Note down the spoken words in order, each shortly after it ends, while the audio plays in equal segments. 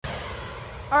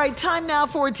All right, time now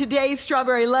for today's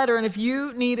Strawberry Letter. And if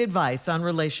you need advice on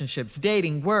relationships,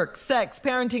 dating, work, sex,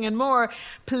 parenting, and more,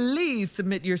 please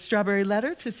submit your Strawberry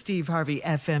Letter to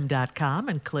steveharveyfm.com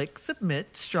and click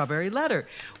Submit Strawberry Letter.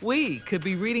 We could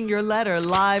be reading your letter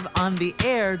live on the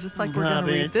air, just like we're going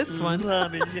to read this one.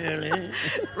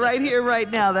 Right here, right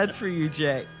now. That's for you,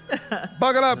 Jay.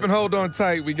 Buckle up and hold on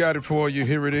tight. We got it for you.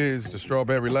 Here it is, the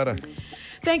Strawberry Letter.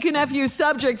 Thank you, nephew.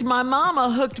 Subject, my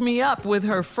mama hooked me up with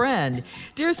her friend.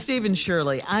 Dear Steve and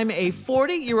Shirley, I'm a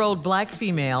 40-year-old black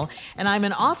female, and I'm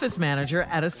an office manager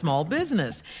at a small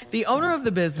business. The owner of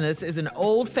the business is an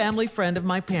old family friend of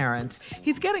my parents.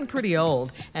 He's getting pretty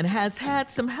old and has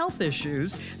had some health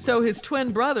issues, so his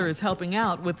twin brother is helping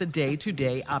out with the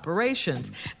day-to-day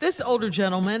operations. This older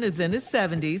gentleman is in his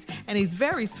 70s, and he's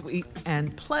very sweet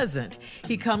and pleasant.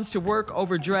 He comes to work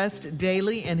overdressed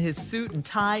daily in his suit and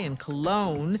tie and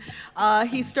cologne.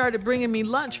 He started bringing me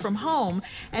lunch from home,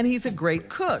 and he's a great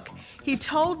cook. He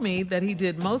told me that he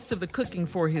did most of the cooking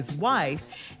for his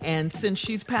wife, and since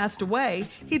she's passed away,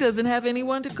 he doesn't have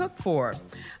anyone to cook for.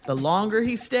 The longer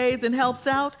he stays and helps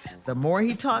out, the more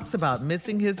he talks about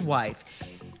missing his wife.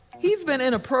 He's been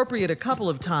inappropriate a couple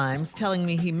of times, telling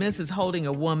me he misses holding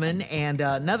a woman, and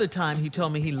another time he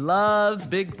told me he loves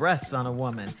big breasts on a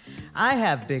woman. I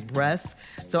have big breasts,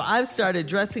 so I've started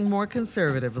dressing more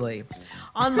conservatively.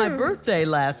 On my birthday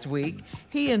last week,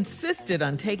 he insisted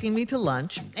on taking me to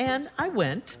lunch, and I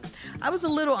went. I was a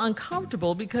little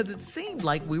uncomfortable because it seemed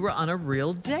like we were on a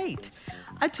real date.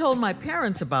 I told my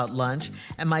parents about lunch,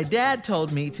 and my dad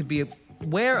told me to be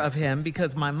aware of him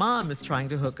because my mom is trying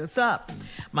to hook us up.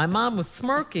 My mom was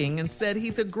smirking and said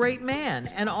he's a great man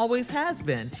and always has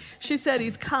been. She said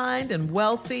he's kind and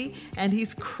wealthy and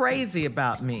he's crazy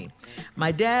about me.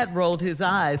 My dad rolled his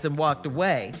eyes and walked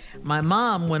away. My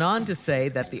mom went on to say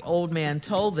that the old man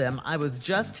told them I was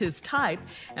just his type,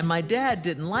 and my dad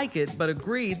didn't like it but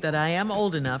agreed that I am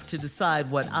old enough to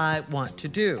decide what I want to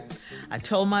do. I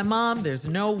told my mom there's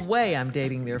no way I'm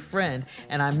dating their friend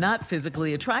and I'm not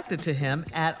physically attracted to him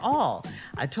at all.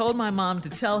 I told my mom to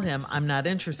tell him I'm not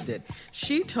interested.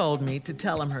 She told me to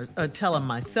tell him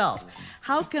myself.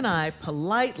 How can I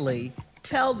politely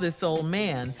tell this old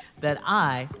man that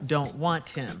I don't want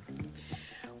him?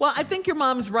 Well, I think your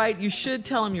mom's right. You should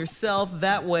tell him yourself.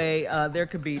 That way, there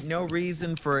could be no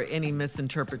reason for any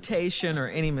misinterpretation or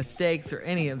any mistakes or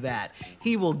any of that.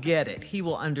 He will get it. He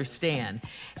will understand.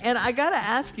 And I got to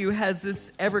ask you, has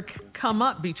this ever come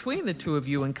up between the two of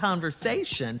you in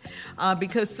conversation?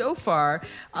 Because so far,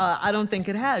 I don't think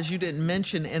it has. You didn't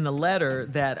mention in the letter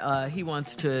that he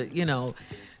wants to,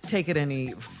 take it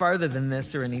any further than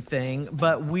this or anything.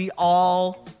 But we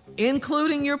all,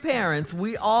 including your parents,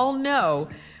 we all know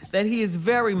that he is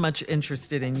very much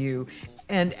interested in you.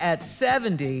 And at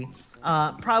 70,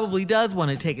 probably does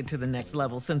want to take it to the next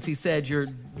level since he said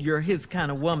you're his kind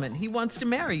of woman. He wants to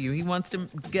marry you. He wants to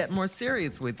get more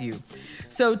serious with you.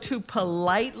 So to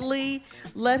politely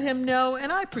let him know,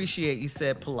 and I appreciate you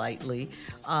said politely,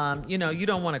 you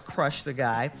don't want to crush the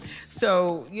guy.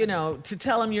 So, to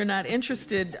tell him you're not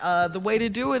interested, the way to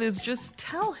do it is just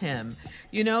tell him.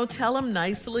 Tell him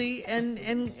nicely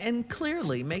and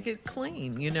clearly. Make it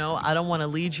clean. I don't want to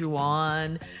lead you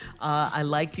on. I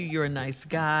like you. You're a nice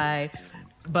guy.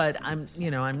 But I'm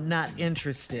not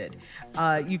interested.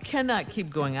 You cannot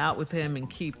keep going out with him and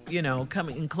keep,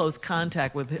 coming in close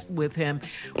contact with him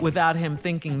without him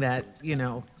thinking that,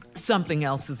 something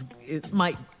else it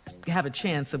might have a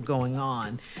chance of going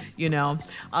on. He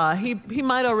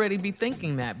might already be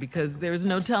thinking that because there's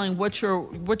no telling what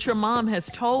your mom has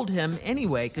told him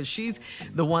anyway, because she's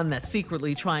the one that's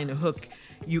secretly trying to hook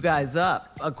you guys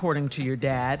up, according to your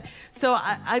dad. So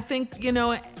I think,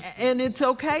 and it's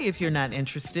okay if you're not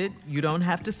interested. You don't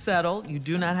have to settle. You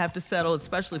do not have to settle,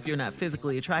 especially if you're not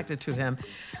physically attracted to him.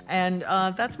 And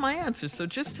that's my answer. So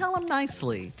just tell him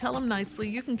nicely. Tell him nicely.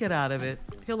 You can get out of it.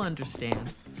 He'll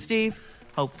understand. Steve,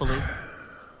 hopefully.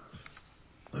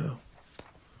 Well,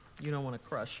 you don't want to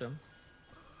crush him.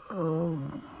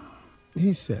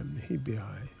 He's 70. He'd be all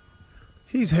right.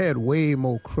 He's had way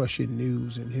more crushing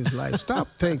news in his life. Stop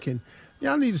thinking.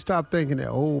 Y'all need to stop thinking that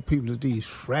old people are these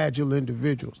fragile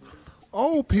individuals.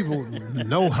 Old people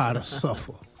know how to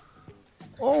suffer.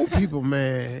 Old people,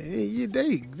 man,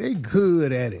 they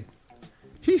good at it.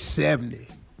 He's 70.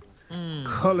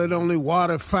 Colored only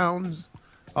water fountains,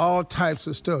 all types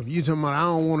of stuff. You talking about I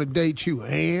don't want to date you,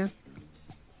 and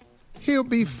he'll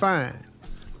be fine.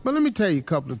 But let me tell you a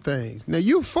couple of things. Now,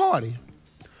 you're 40.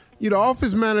 You're the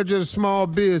office manager of a small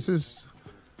business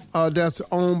that's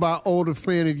owned by an older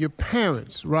friend of your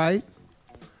parents, right?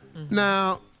 Mm-hmm.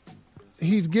 Now,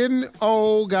 he's getting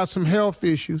old, got some health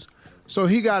issues. So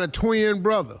he got a twin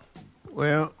brother.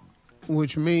 Well,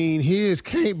 which means his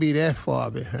can't be that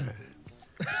far behind.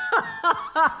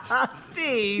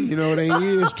 Steve. You know, they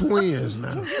is twins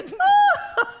now.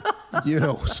 You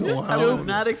know, so I was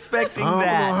not expecting that. I don't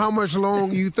know that. how much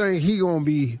longer you think he gonna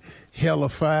be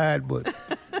hellified, but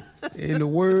in the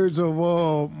words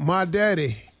of my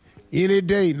daddy, any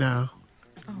day now.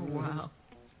 Oh,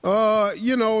 wow.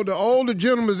 You know, the older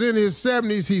gentleman's in his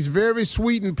 70s. He's very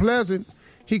sweet and pleasant.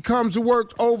 He comes to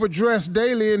work overdressed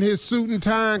daily in his suit and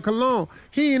tie and cologne.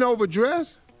 He ain't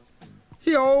overdressed.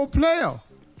 He an old player.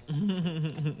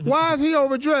 Why is he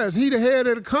overdressed? He the head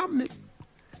of the company.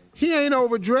 He ain't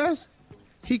overdressed.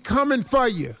 He coming for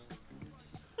you.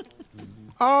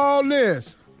 All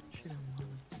this.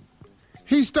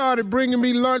 He started bringing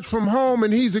me lunch from home,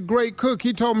 and he's a great cook.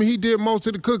 He told me he did most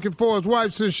of the cooking for his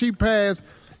wife since she passed.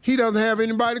 He doesn't have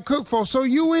anybody to cook for, so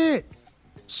you it.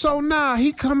 So now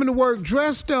he coming to work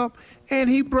dressed up, and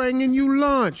he bringing you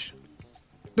lunch.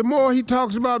 The more he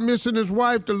talks about missing his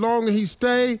wife, the longer he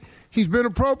stay. He's been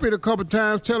appropriate a couple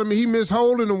times, telling me he miss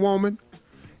holding a woman.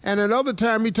 And another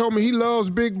time he told me he loves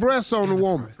big breasts on a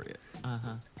woman.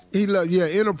 Uh-huh.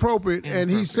 Inappropriate. And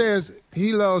he says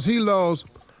he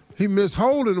miss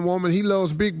holding a woman, he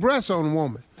loves big breasts on a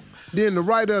woman. Then the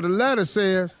writer of the letter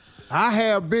says, I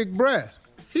have big breasts.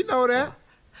 He know that.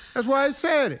 That's why he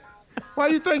said it. Why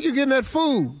you think you getting that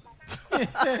food?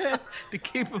 To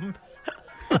keep him.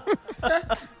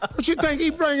 What you think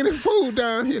he bringing the food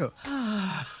down here?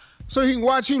 So he can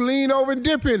watch you lean over and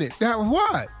dip in it. That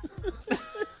what?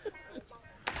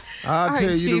 I'll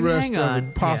tell you Steve, the rest hang of on.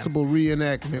 it. Possible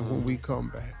reenactment when we come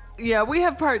back. Yeah, we'll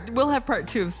have part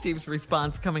 2 of Steve's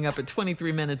response coming up at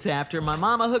 23 minutes after. My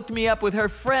mama hooked me up with her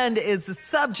friend is the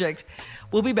subject.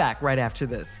 We'll be back right after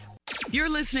this. You're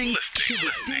listening to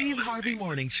the Steve Harvey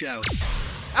Morning Show.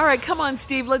 All right, come on,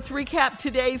 Steve. Let's recap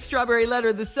today's Strawberry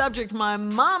Letter. The subject, my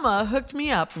mama hooked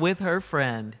me up with her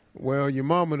friend. Well, your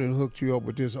mama done hooked you up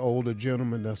with this older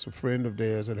gentleman that's a friend of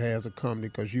theirs that has a company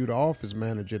because you the office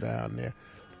manager down there.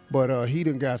 But he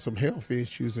done got some health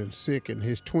issues and sick, and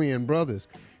his twin brothers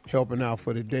helping out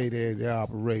for the day-to-day their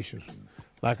operations.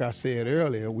 Like I said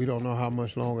earlier, we don't know how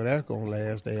much longer that's going to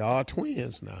last. They are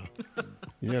twins now.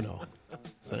 You know,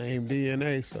 same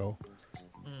DNA, so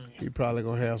he probably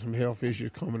going to have some health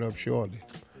issues coming up shortly.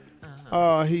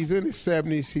 He's in his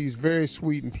 70s. He's very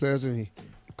sweet and pleasant. He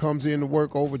comes in to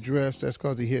work overdressed. That's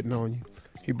because he hitting on you.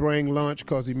 He bring lunch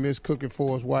because he missed cooking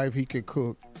for his wife. He could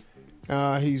cook.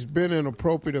 He's been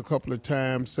inappropriate a couple of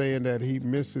times, saying that he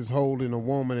misses holding a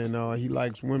woman and he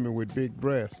likes women with big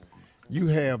breasts. You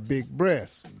have big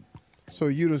breasts, so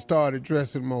you done started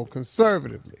dressing more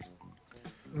conservatively.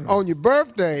 On your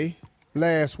birthday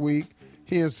last week,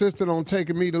 he insisted on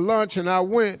taking me to lunch, and I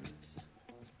went.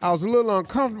 I was a little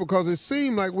uncomfortable because it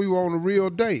seemed like we were on a real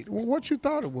date. Well, what you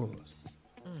thought it was?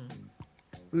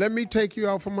 Let me take you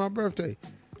out for my birthday.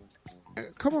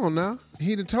 Come on now.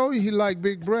 He done told you he like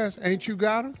big breasts. Ain't you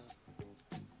got them?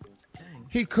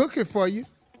 He cooking for you.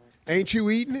 Ain't you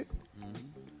eating it?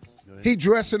 He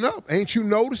dressing up. Ain't you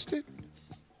noticed it?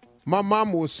 My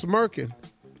mama was smirking.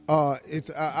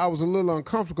 I was a little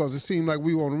uncomfortable because it seemed like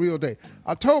we were on a real date.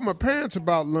 I told my parents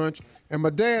about lunch, and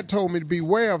my dad told me to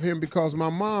beware of him because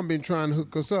my mom been trying to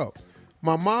hook us up.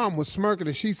 My mom was smirking,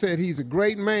 and she said he's a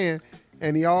great man,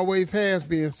 and he always has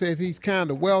been, says he's kind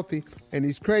of wealthy, and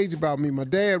he's crazy about me. My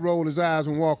dad rolled his eyes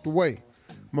and walked away.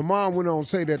 My mom went on to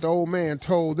say that the old man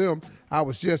told them I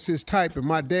was just his type, and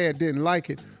my dad didn't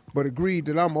like it, but agreed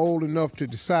that I'm old enough to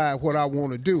decide what I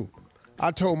want to do. I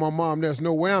told my mom there's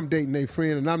no way I'm dating a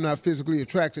friend, and I'm not physically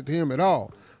attracted to him at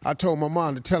all. I told my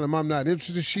mom to tell him I'm not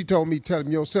interested. She told me, tell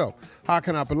him yourself. How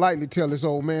can I politely tell this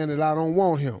old man that I don't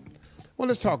want him? Well,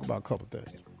 let's talk about a couple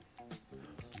things.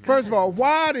 First of all,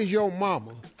 why does your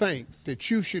mama think that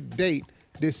you should date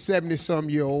this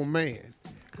 70-some-year-old man?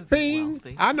 Bing,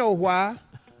 I know why.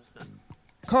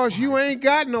 Because you ain't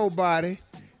got nobody,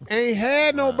 ain't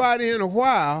had nobody in a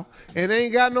while, and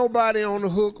ain't got nobody on the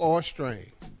hook or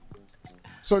string.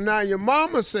 So now your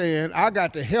mama saying, I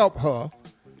got to help her,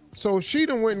 so she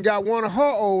done went and got one of her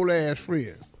old-ass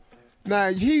friends.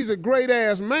 Now, he's a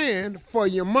great-ass man for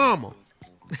your mama.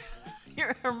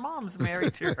 Her mom's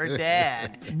married to her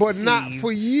dad. But Steve. not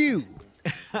for you.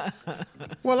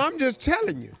 Well, I'm just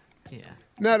telling you. Yeah.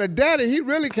 Now, the daddy, he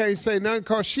really can't say nothing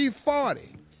because she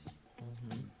 40.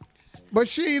 But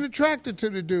she ain't attracted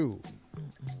to the dude.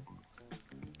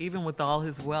 Even with all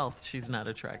his wealth, she's not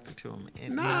attracted to him.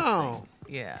 No. Nothing.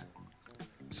 Yeah.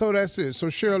 So that's it.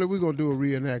 So, Shirley, we're going to do a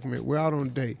reenactment. We're out on a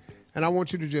date. And I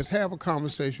want you to just have a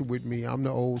conversation with me. I'm the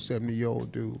old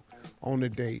 70-year-old dude on a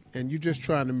date. And you're just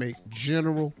trying to make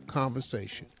general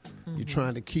conversation. You're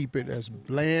trying to keep it as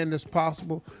bland as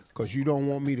possible because you don't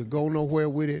want me to go nowhere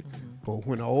with it. But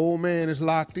when an old man is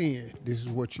locked in, this is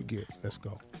what you get. Let's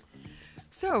go.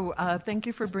 So, thank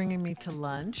you for bringing me to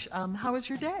lunch. How was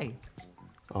your day?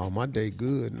 Oh, my day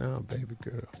good now, baby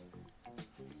girl.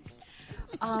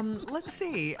 Let's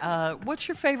see. What's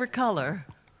your favorite color?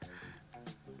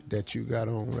 That you got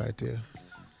on right there.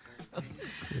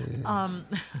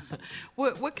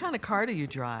 What kind of car do you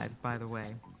drive, by the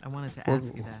way? I wanted to ask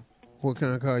you that. What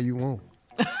kind of car you want?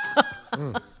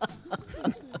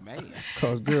 Man.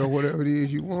 Because, girl, whatever it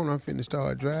is you want, I'm finna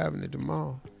start driving it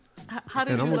tomorrow. How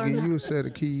did And you I'm going to learn? give you a set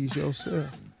of keys yourself.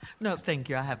 No, thank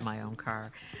you. I have my own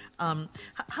car.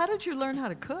 How did you learn how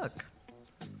to cook?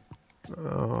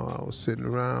 I was sitting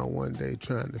around one day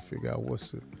trying to figure out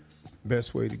what's the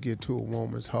best way to get to a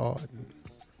woman's heart. And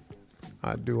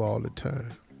I do all the time.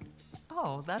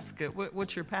 Oh, that's good.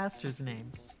 What's your pastor's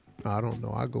name? I don't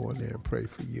know. I go in there and pray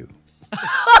for you.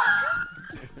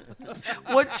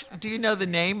 Do you know the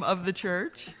name of the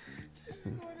church?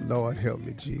 Lord help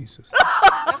me, Jesus.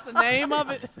 That's the name of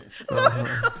it?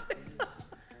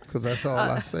 Because that's all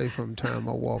I say from the time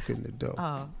I walk in the door.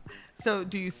 Oh, so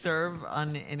do you serve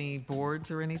on any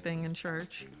boards or anything in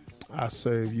church? I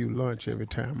serve you lunch every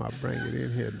time I bring it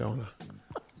in here, don't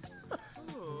I?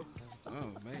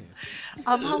 Oh, man.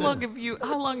 How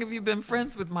long have you been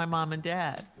friends with my mom and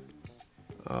dad?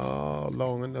 Oh,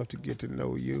 long enough to get to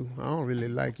know you. I don't really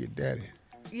like your daddy.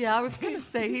 Yeah, I was going to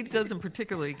say he doesn't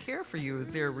particularly care for you. Is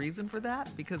there a reason for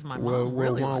that? Because my Well, mom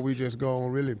really. why don't we just go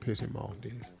and really piss him off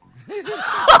then?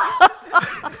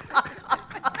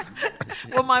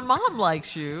 Well, my mom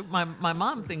likes you. My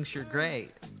mom thinks you're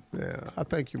great. Yeah, I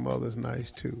think your mother's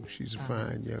nice too. She's a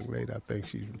fine young lady. I think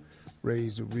she's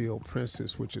raised a real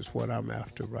princess, which is what I'm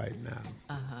after right now.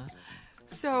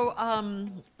 So,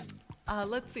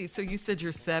 let's see. So you said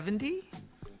you're 70?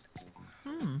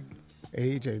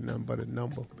 Age ain't nothing but a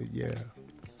number, but yeah.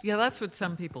 Yeah, that's what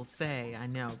some people say. I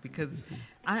know because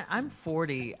I'm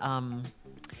 40. I've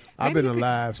Maybe been you could-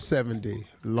 alive 70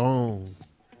 long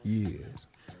years,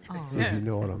 if you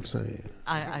know what I'm saying.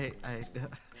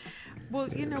 Well,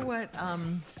 you know what?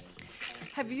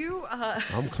 Have you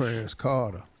I'm Clarence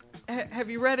Carter. have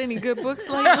you read any good books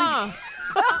lately?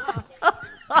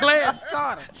 Clarence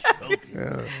Carter.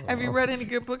 Yeah. Have you read any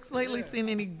good books lately? Seen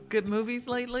any good movies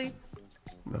lately?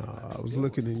 No, I was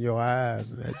looking in your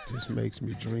eyes, and that just makes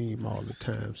me dream all the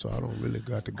time, so I don't really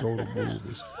got to go to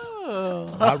movies.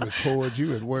 I record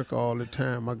you at work all the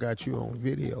time. I got you on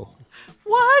video.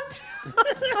 What?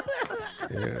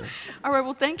 Yeah. All right.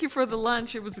 Well, thank you for the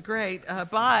lunch. It was great.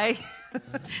 Bye.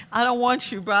 I don't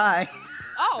want you. Bye.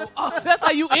 Oh, that's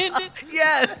how you end it?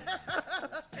 Yes.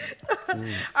 All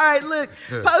right, look.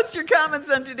 Post your comments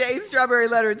on today's Strawberry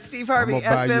Letter at Steve I'm Harvey going to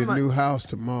buy you FM. a new house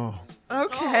tomorrow.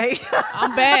 Okay.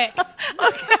 I'm back.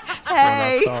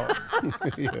 Hey.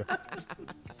 Yeah.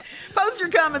 Post your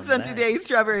comments on today's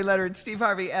Strawberry Letter at Steve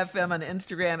Harvey FM on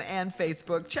Instagram and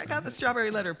Facebook. Check out the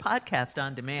Strawberry Letter podcast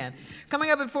on demand. Coming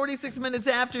up at 46 minutes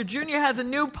after, Junior has a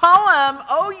new poem.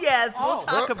 Oh, yes. We'll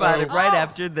talk about it right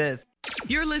after this.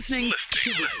 You're listening to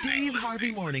the Steve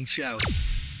Harvey Morning Show.